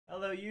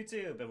Hello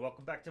YouTube and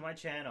welcome back to my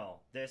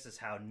channel. This is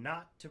how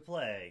not to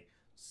play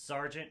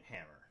Sergeant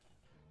Hammer.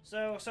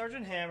 So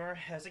Sergeant Hammer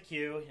has a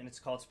queue and it's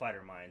called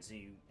Spider Mines.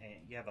 You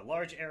have a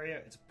large area.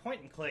 It's a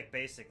point and click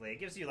basically. It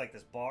gives you like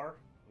this bar.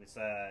 It's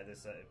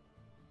this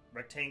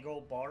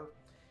rectangle bar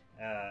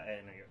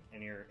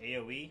in your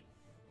AoE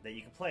that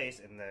you can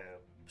place, and the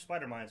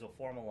Spider Mines will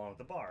form along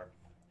the bar.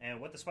 And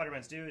what the Spider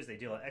Mines do is they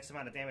deal X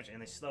amount of damage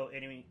and they slow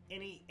any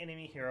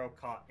enemy hero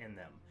caught in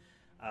them.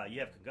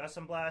 You have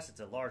Concussive Blast. It's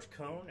a large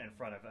cone in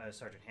front of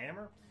Sergeant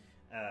Hammer.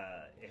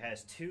 It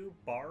has two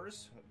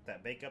bars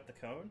that make up the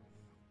cone.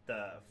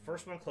 The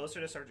first one closer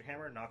to Sergeant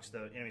Hammer knocks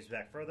the enemies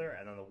back further,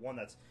 and then the one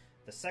that's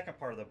the second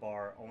part of the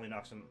bar only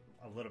knocks them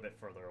a little bit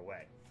further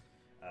away.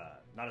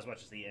 Not as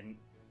much as the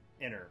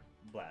inner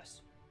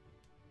blast.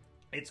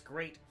 It's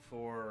great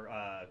for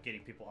getting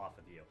people off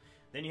of you.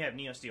 Then you have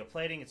Neo Steel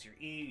Plating. It's your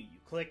E. You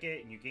click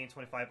it, and you gain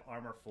 25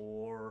 armor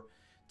for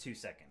 2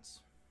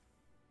 seconds.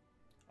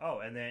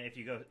 Oh, and then if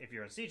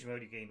you're in Siege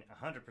mode, you gain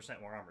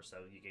 100% more armor, so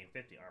you gain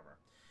 50 armor.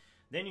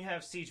 Then you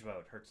have Siege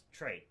mode, her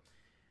trait.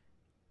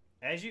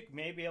 As you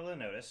may be able to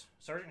notice,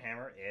 Sergeant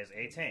Hammer is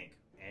a tank,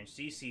 and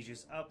she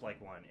sieges up like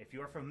one. If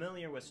you are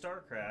familiar with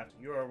StarCraft,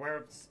 you are aware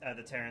of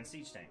the Terran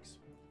siege tanks.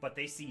 But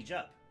they siege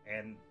up,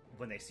 and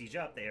when they siege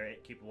up, they are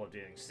capable of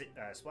doing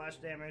splash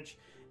damage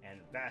and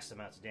vast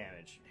amounts of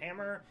damage.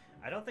 Hammer,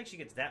 I don't think she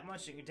gets that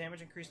much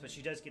damage increase, but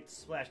she does get the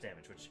splash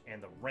damage,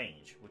 and the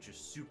range, which is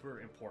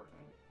super important.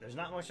 There's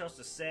not much else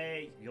to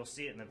say. You'll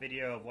see it in the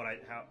video of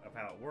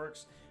how it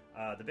works.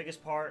 The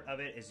biggest part of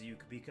it is you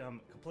can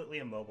become completely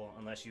immobile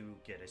unless you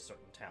get a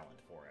certain talent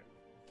for it.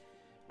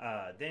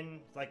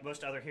 Then, like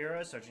most other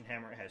heroes, Sergeant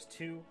Hammer has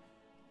two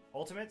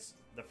ultimates.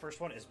 The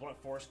first one is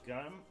Blunt Force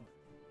Gun.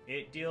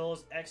 It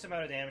deals X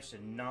amount of damage to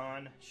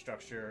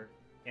non-structure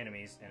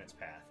enemies in its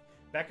path.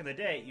 Back in the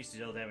day, it used to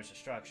deal damage to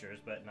structures,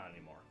 but not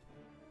anymore.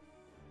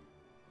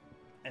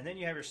 And then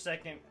you have your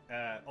second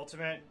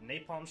ultimate,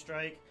 Napalm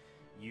Strike.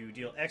 You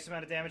deal X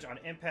amount of damage on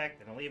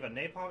impact and leave a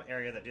napalm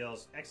area that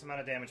deals X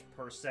amount of damage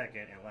per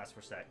second and lasts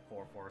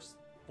for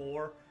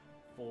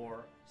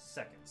 4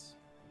 seconds.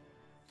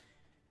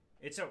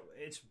 It's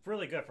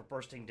really good for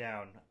bursting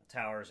down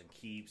towers and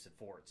keeps and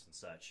forts and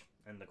such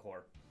in the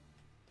core.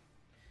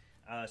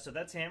 So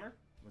that's Hammer.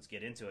 Let's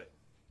get into it.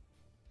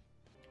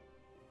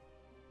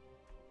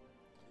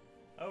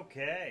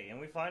 Okay, and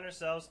we find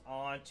ourselves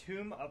on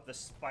Tomb of the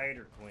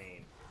Spider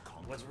Queen.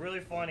 What's really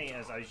funny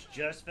is I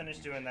just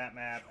finished doing that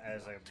map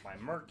as my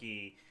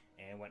Murky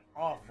and it went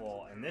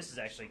awful, and this is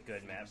actually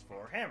good maps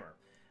for Hammer.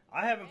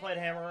 I haven't played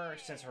Hammer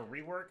since her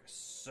rework,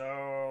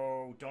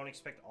 so don't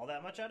expect all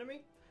that much out of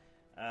me.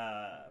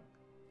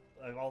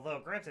 Although,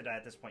 granted,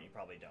 at this point you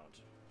probably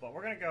don't. But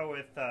we're going to go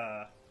with...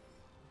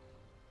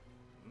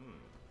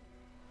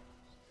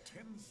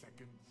 10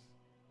 seconds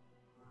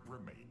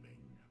remaining.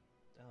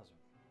 That was...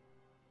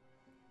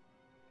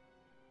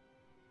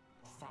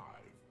 5,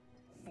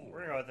 4.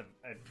 We're going to go with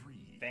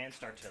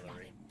advanced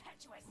artillery.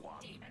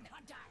 Demon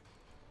hunter.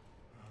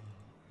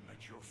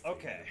 Let your fate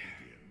Okay.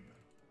 begin.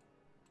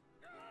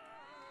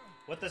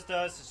 What this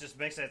does is just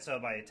makes it so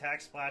my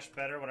attack splash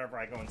better whenever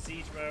I go in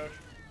siege mode.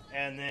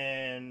 And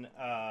then,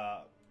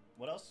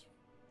 what else?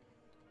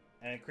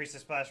 And increase the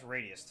splash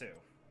radius too.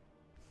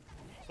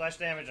 Splash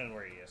damage and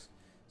radius.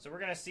 So we're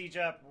gonna siege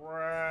up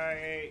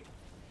right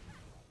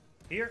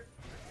here.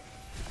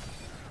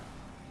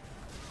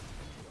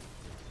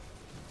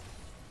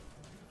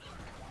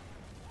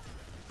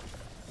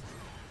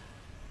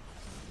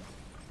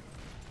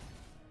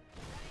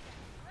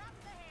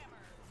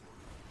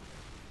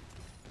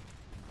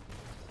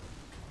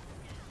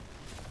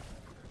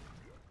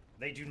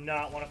 They do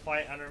not want to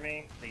fight under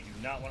me. They do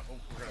not want to... Oh,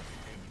 we're gonna...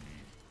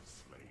 Enemy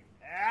slain.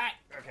 Ah!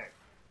 Okay.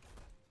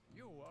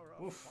 You are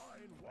a Oof.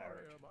 fine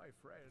warrior, my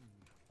friend.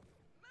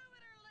 Move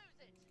it or lose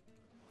it.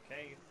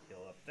 Okay,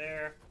 heal up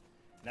there.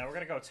 Now we're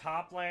gonna go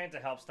top lane to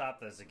help stop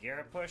the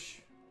Zagara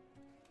push.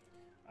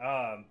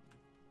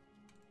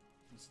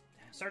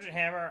 Sergeant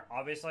Hammer,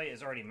 obviously,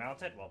 is already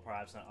mounted. Well,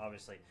 perhaps not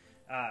obviously.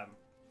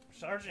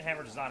 Sergeant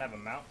Hammer does not have a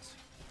mount.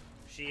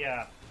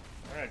 We're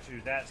gonna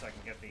do that so I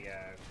can get the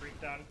creep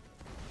done.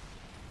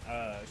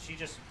 She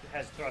just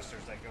has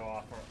thrusters that go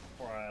off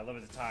for a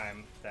limited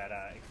time that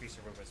increase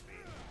her movement speed.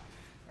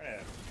 We're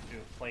gonna do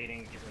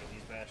plating, get rid of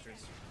these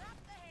bastards. Drop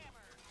the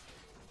hammer.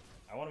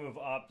 I want to move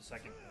up so I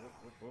can...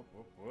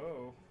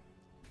 Whoa.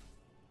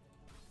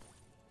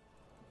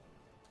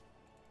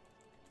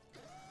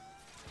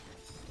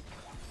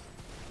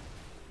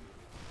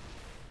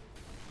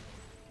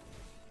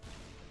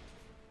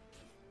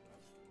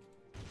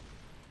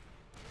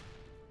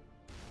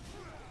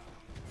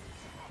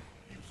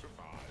 You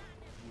survive.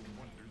 Your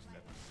wonders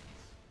never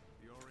cease.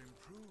 You're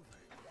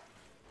improving.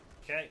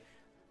 Okay,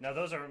 now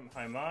those are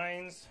my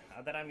mines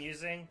that I'm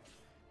using.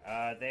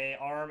 They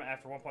arm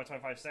after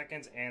 1.25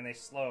 seconds and they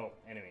slow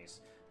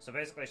enemies. So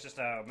basically it's just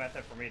a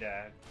method for me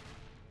to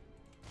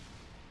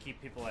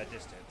keep people at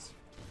distance.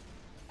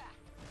 Ha.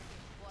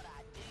 What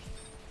I do.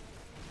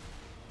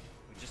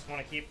 We just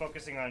want to keep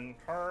focusing on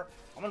her.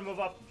 I'm going to move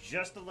up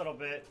just a little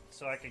bit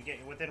so I can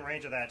get within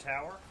range of that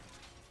tower.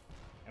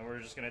 And we're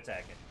just going to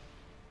attack it.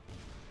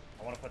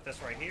 I want to put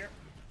this right here.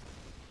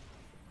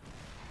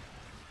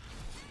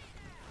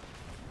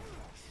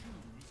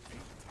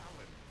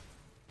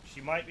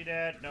 She might be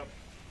dead. Nope.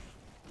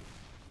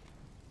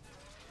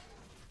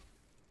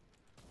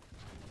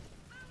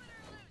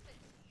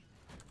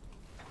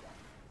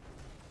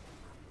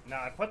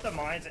 Now, I put the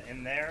mines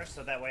in there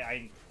so that way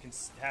I can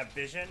have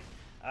vision.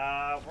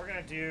 We're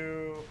going to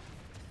do...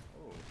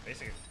 Ooh,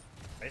 basic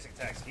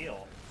attacks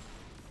heal.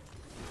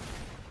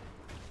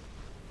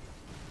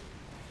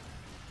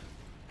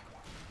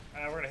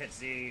 We're going to hit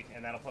Z,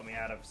 and that'll put me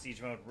out of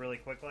siege mode really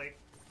quickly.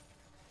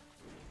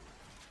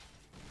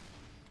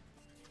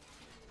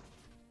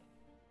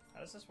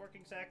 How does this work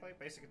exactly?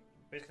 Basic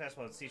attacks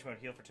while in siege mode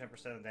heal for 10%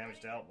 of the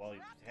damage dealt while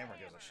your hammer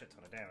deals a shit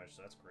ton of damage,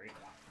 so that's great.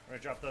 We're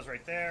gonna drop those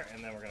right there,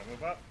 and then we're gonna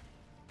move up.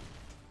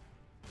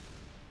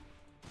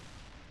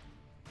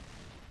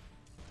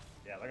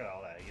 Yeah, look at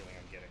all that healing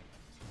I'm getting.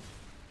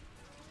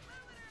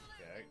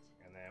 Okay,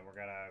 and then we're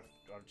gonna...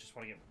 I just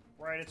want to get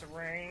right into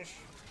range.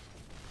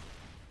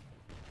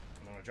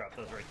 I'm gonna drop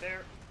those right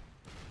there.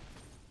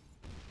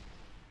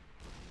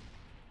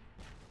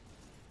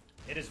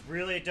 It is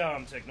really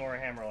dumb to ignore a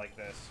hammer like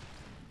this.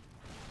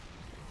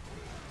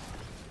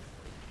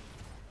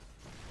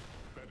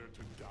 Better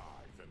to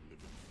die than live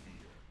in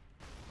fear.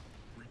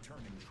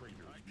 Returning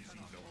traitors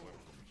receive no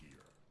welcome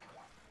here.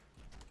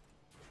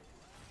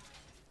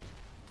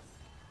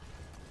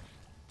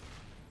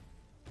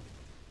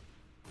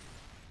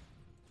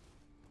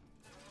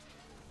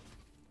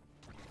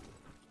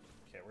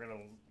 Okay, we're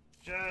gonna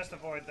just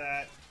avoid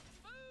that.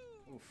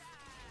 Oof.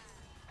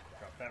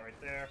 Drop that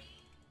right there.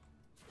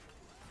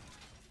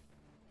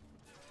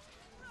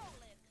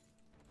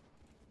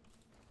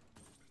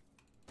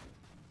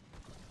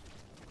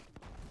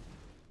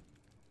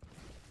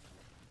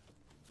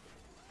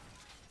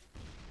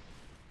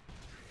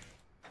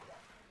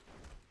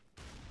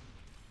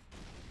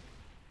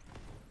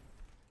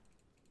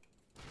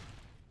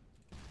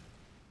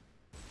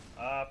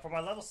 For my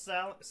level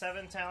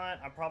 7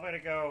 talent, I'm probably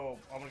gonna go.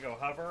 I'm gonna go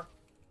hover,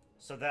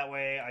 so that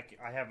way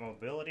I have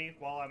mobility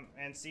while I'm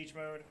in siege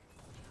mode.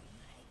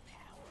 My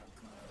power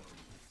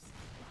grows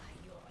by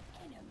your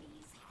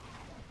enemies'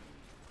 hand.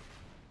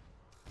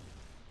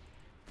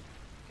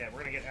 Okay, we're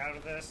gonna get out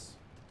of this.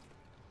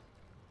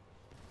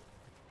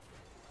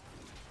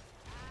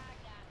 I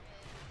got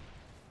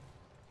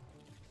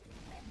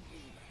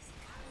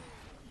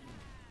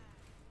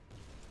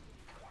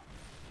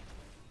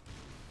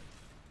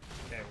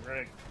Okay, we're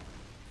gonna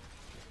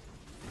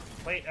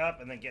plate up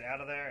and then get out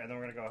of there, and then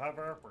we're gonna go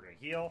hover. We're gonna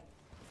heal.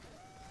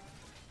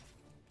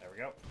 There we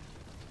go.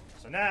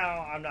 So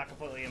now I'm not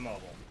completely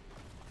immobile.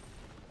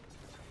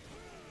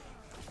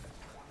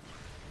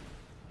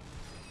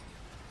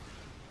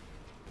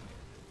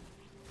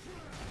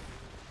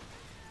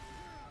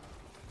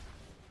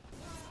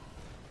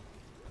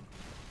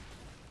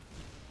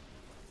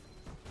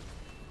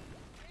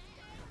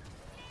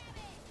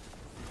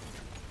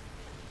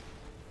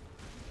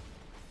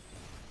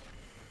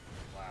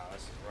 Wow,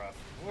 this is rough.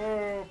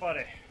 Whoa,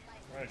 buddy.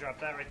 We're gonna drop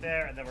that right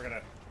there, and then we're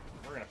gonna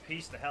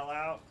piece the hell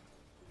out.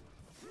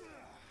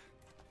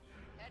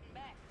 Heading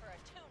back for a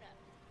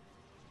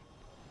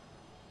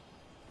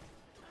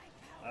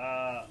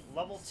tuna.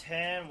 Level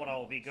 10, what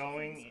I'll be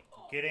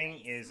getting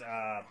is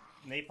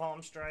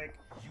Napalm Strike.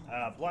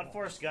 Blunt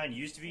Force Gun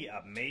used to be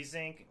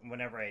amazing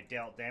whenever I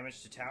dealt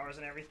damage to towers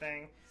and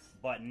everything,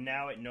 but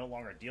now it no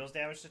longer deals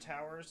damage to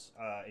towers.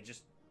 It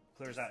just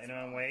clears out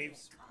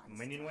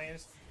minion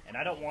waves, and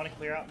I don't want to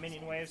clear out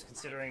minion waves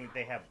considering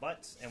they have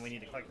butts, and we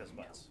need to collect those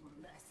butts.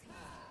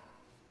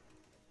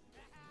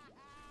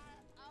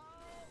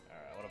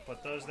 Alright, I want to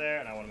put those there,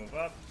 and I want to move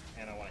up,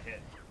 and I want to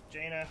hit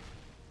Jaina.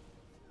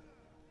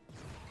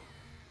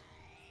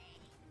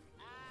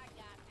 I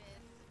got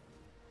this.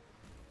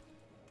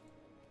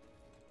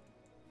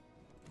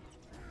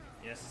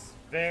 Yes, it's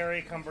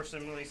very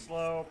cumbersomely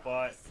slow,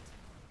 but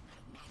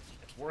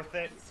it's worth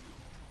it.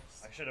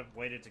 I should have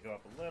waited to go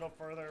up a little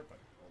further, but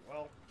oh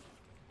well.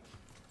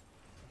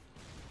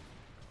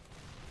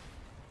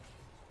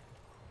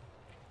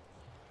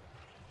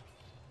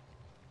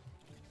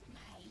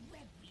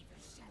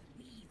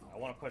 I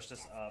want to push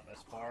this up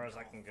as far as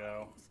I can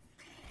go.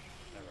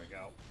 There we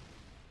go.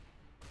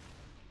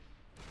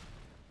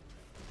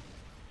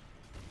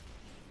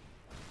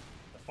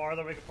 The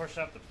farther we can push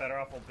up, the better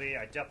off we'll be.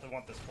 I definitely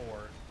want this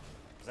forward,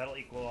 because that'll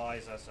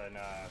equalize us in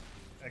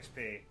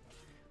XP.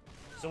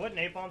 So what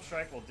Napalm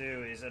Strike will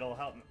do is it'll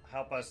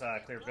help us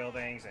clear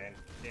buildings and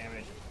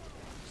damage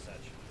and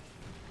such.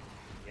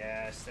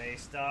 Yeah, stay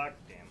stuck.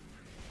 Damn.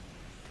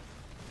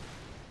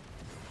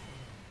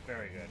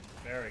 Very good.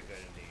 Very good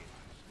indeed.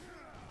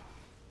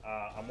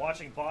 I'm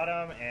watching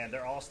bottom, and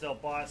they're all still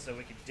bots, so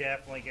we could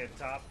definitely get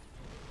top.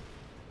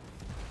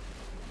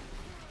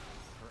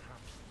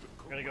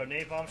 We're gonna go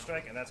Napalm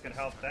Strike, and that's gonna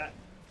help that.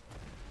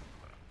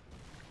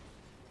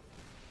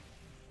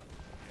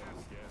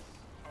 Yes, yes.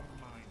 A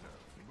minor,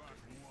 but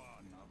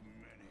one of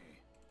many.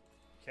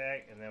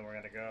 Okay, and then we're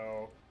gonna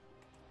go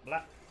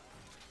blah.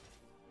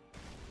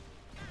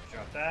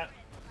 Drop that.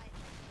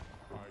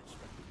 I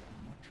expected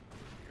that much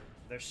earlier.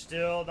 They're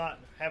still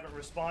haven't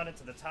responded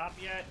to the top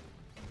yet.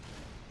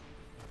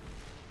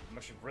 I'm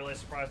actually really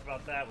surprised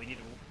about that. We need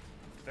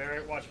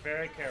to watch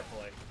very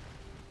carefully.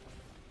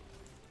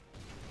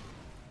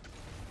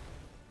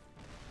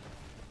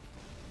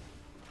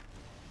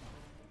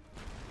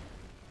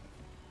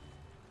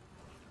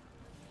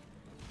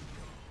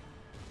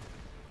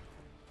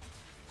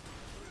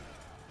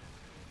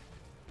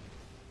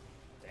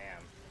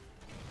 Damn.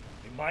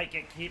 We might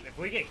get keep. If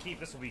we get keep,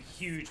 this will be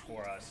huge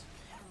for us.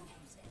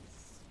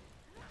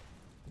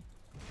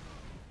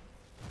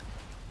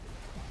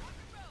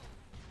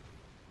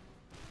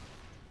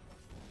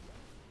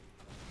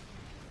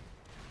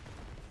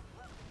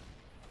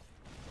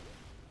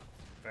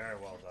 Very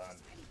well done.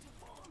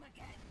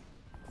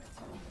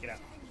 Get out.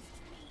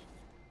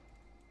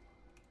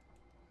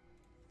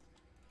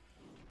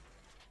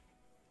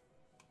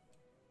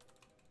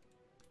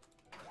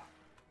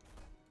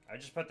 I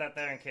just put that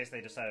there in case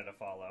they decided to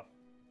follow.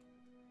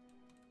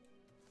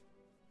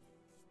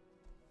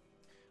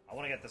 I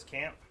want to get this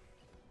camp.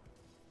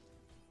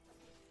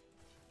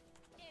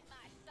 In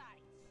my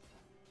sights.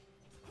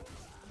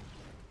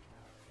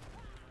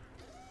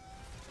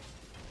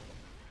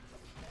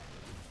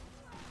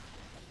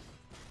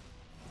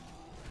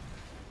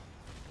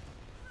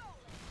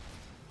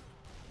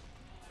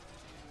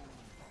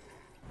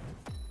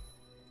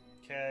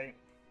 Okay.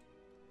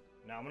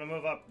 Now I'm gonna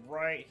move up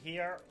right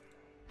here.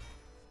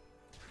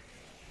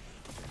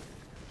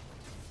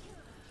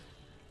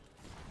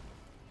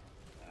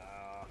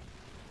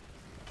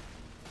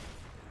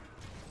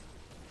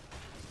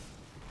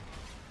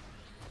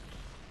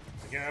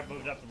 Garrett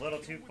moved up a little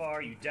too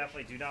far. You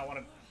definitely do not want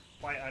to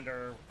fight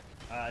under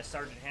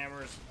Sergeant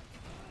Hammer's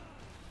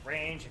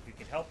range if you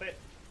can help it.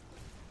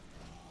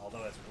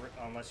 Although it's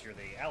unless you're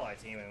the ally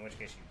team, in which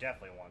case you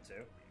definitely want to.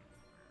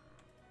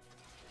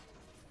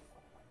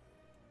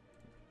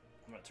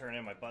 I'm gonna turn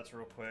in my butts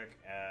real quick.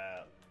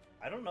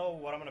 I don't know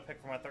what I'm gonna pick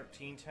for my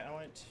 13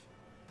 talent.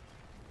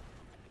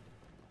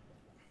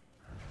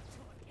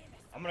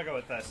 I'm gonna go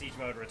with siege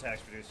mode or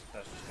attacks produce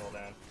special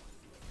cooldown.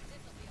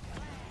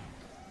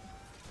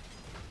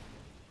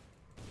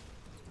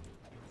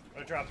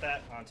 I'm gonna drop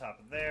that on top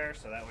of there,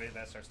 so that way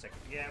that starts taking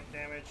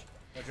damage.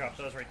 I'm gonna drop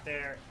those right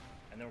there,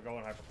 and then we're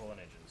going hyper cooling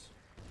engines.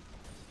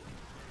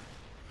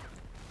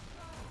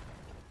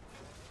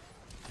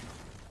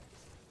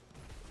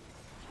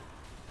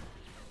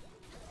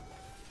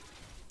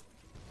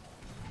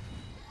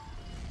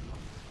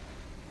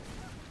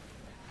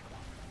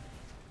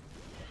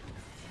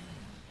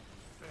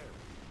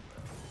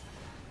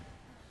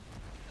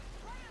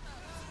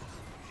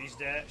 She's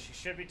dead. She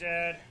should be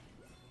dead.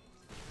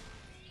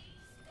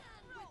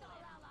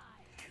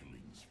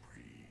 Killing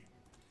spree.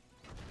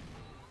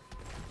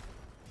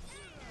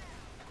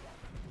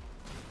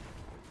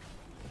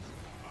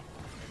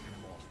 You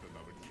lost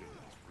another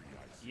killing spree,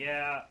 I see.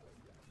 Yeah,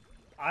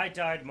 I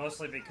died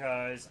mostly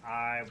because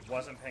I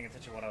wasn't paying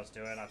attention to what I was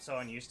doing. I'm so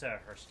unused to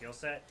her skill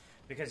set.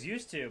 Because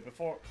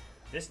before,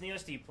 this Neo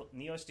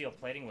Steel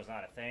plating was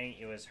not a thing.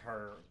 It was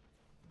her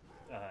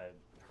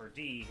her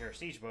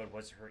siege mode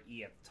was her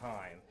E at the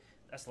time.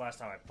 That's the last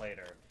time I played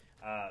her.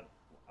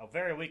 A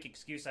very weak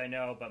excuse, I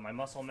know, but my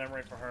muscle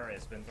memory for her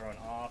has been thrown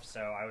off,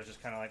 so I was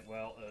just kind of like,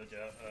 well,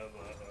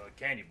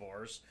 candy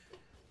bars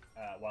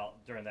while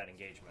during that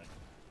engagement.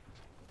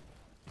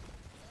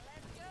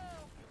 Let's go.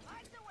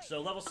 Light the way. So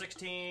level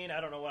 16,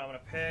 I don't know what I'm gonna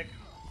pick.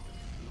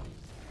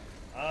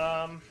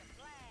 Blast.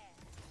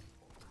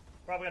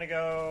 Probably gonna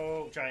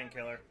go Giant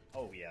Killer.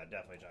 Oh yeah,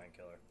 definitely Giant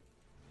Killer.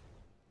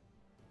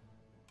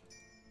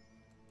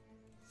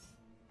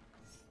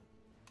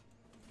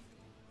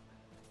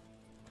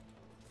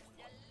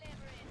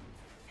 Delivering.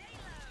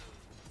 Halo.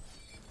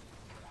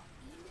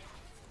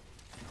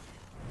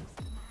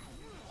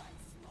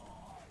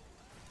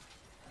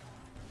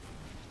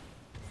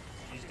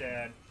 She's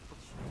dead.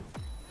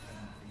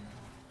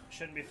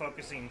 Shouldn't be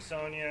focusing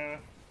Sonya.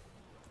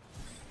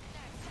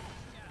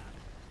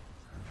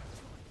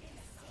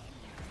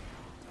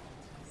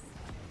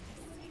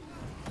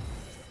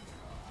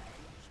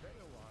 Stay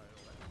a while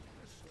and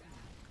listen.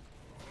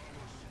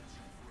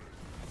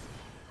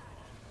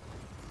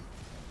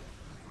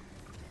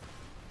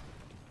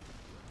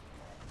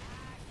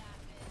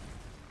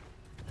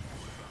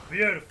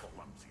 Beautiful.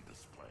 Clumsy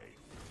display.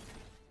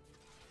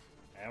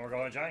 And we're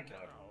going Giant Killer.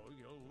 Now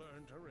you'll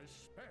learn to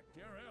respect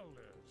your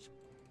elders.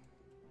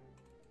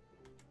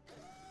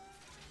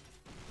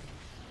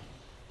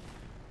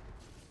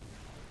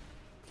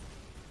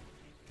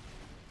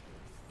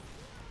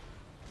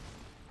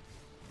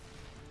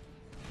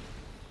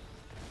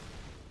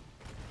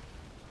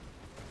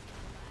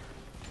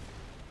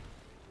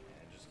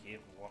 And just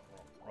keep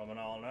roaming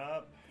on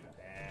up.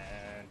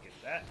 And get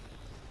that.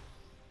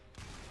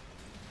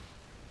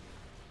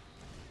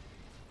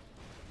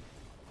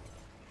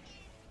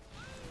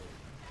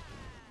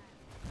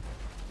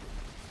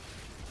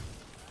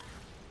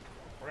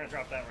 We're gonna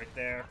drop that right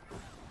there.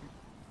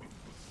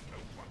 No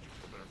one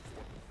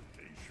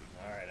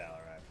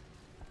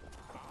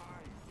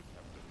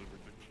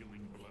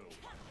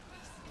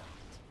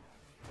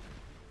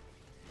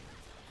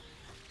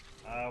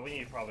we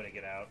need probably to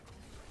get out.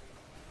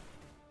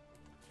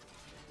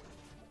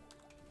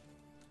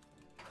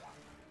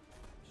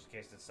 Just in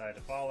case they decide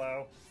to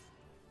follow.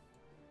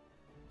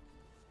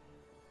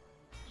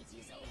 It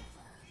is over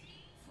for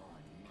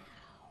now.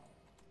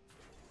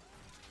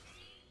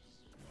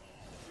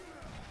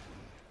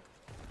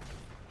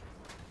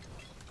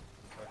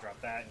 I'll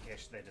drop that in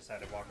case they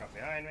decide to walk up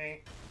behind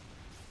me.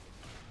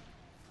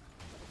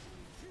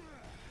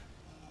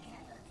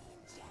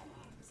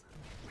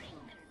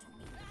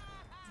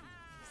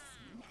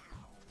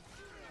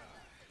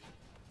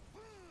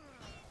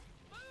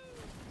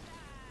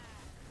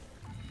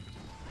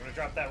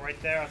 Drop that right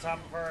there on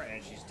top of her,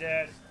 and she's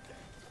dead.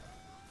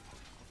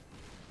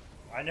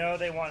 I know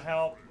they want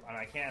help, and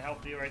I can't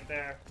help you right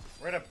there.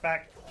 We're gonna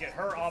get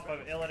her off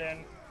of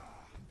Illidan.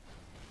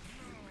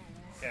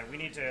 Okay, we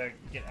need to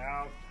get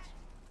out.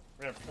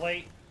 We're gonna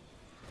plate.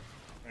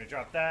 We're gonna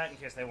drop that in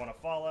case they want to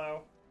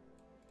follow.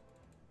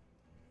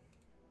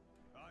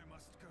 I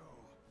must go.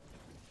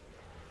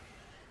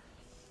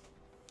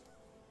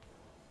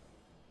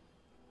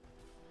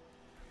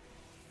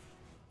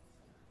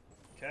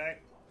 Okay.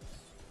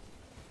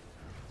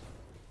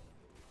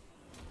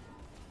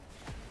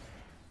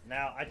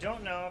 Now, I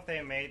don't know if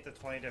they made the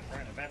 20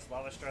 different events.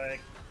 Lava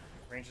Strike,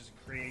 range is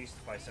increased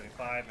by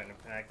 75, and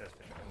Impact that's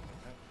 50.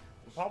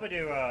 We'll probably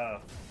do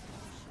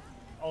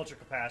Ultra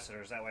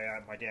Capacitors. That way,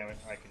 my damage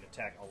I can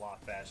attack a lot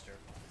faster.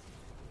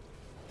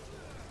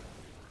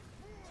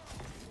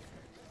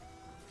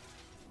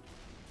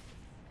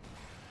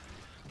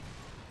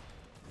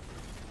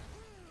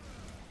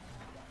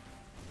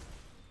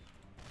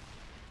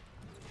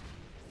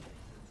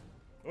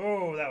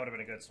 Ooh, that would have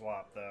been a good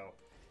swap, though.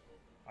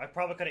 I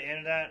probably could have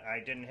ended that. I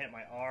didn't hit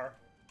my R.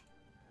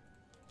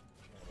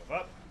 Move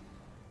up.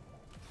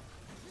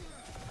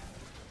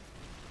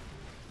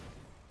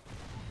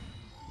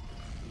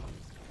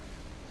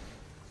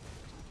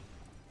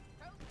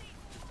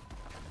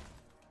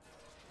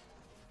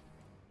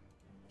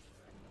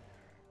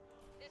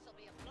 This'll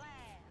be a blast.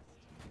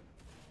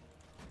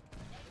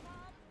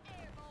 Napalm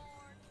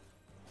airborne.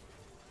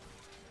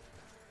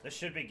 This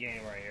should be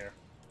game right here.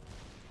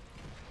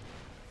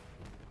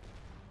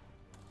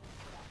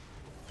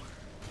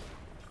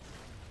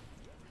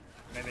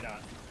 Maybe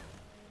not.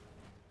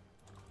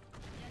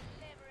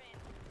 Delivering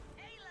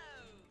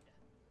payload.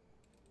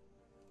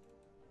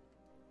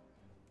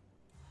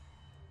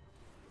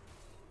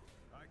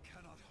 I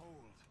cannot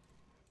hold.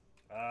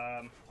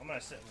 I'm gonna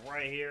sit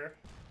right here.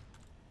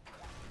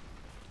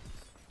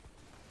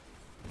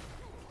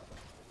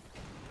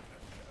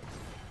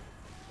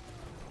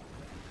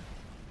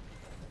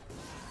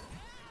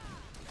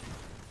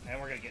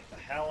 And we're gonna get the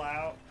hell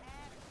out.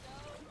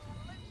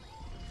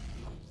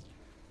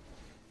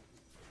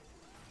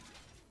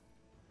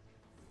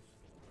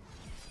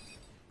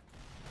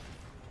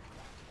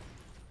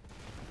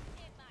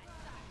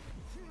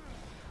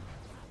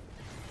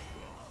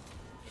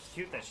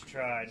 Cute that she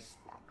tried.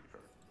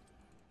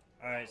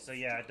 Alright, so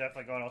yeah,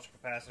 definitely going Ultra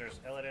Capacitors.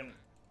 Illidan.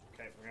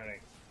 Okay, we're gonna.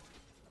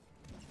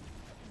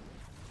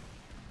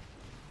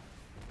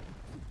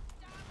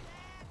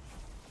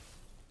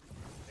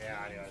 Yeah,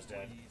 I knew I was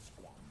dead.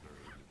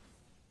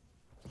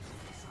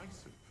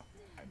 Decisive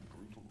and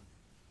brutal.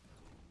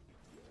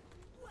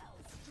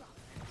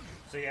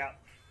 So yeah,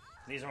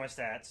 these are my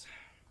stats.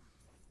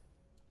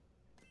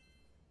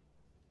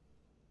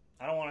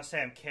 I don't want to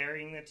say I'm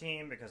carrying the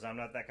team because I'm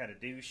not that kind of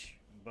douche,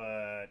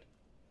 but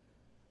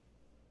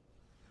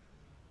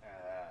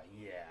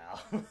yeah.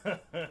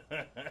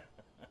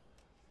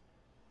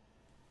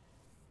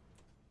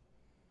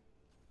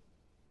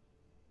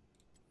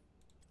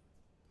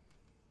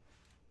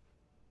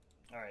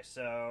 Alright,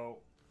 so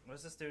what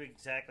does this do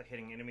exactly?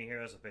 Hitting enemy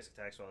heroes with basic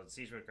attacks while in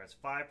siege mode grants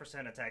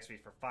 5% attack speed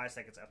for 5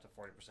 seconds up to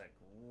 40%.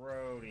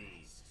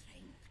 Grody.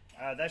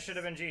 That should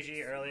have been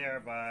GG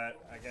earlier,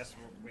 but I guess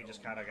we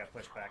just kind of got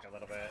pushed back a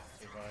little bit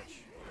too much.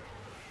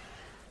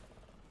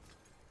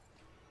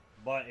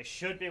 But it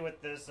should be with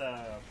this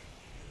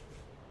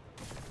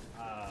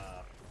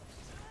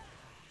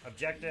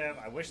objective.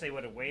 I wish they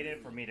would have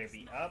waited for me to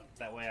be up.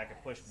 That way I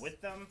could push with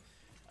them.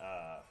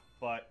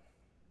 But,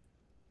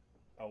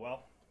 oh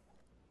well.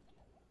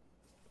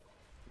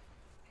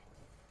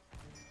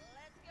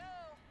 Let's go.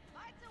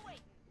 Lights away.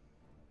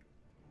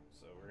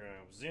 So we're going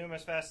to zoom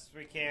as fast as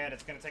we can.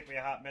 It's going to take me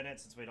a hot minute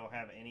since we don't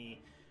have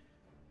any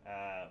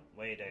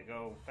way to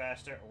go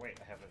faster. Oh, wait,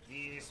 I have a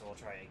V, so we'll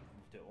try and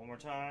do it one more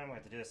time. I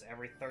have to do this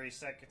every 30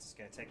 seconds. It's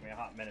going to take me a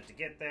hot minute to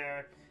get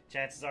there.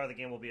 Chances are the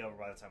game will be over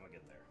by the time I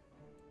get there.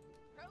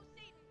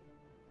 Proceeding.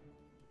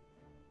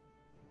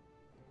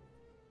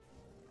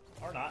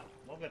 Or not.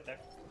 We'll get there.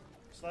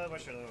 Slowly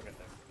but surely we'll get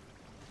there.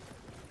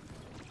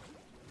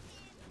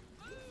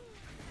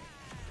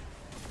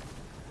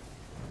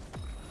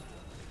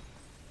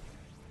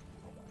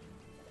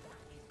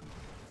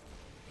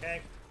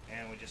 Okay,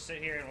 and we just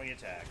sit here and we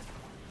attack.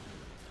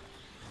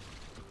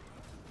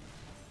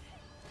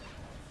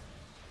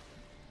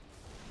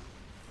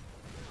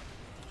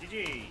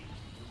 GG!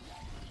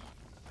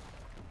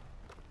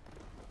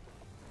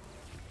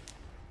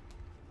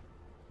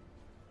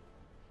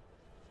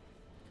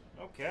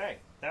 Okay,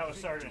 that was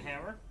Sergeant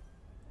Hammer.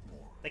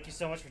 Thank you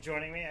so much for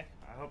joining me. I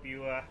hope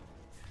you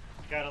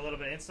got a little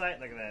bit of insight.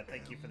 Look at that.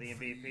 Thank you for the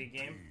MVP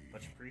game.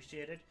 Much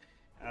appreciated.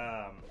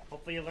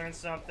 Hopefully you learned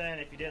something.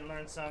 If you didn't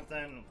learn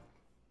something,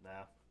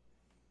 no.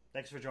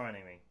 Thanks for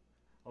joining me.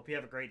 Hope you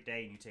have a great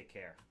day and you take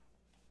care.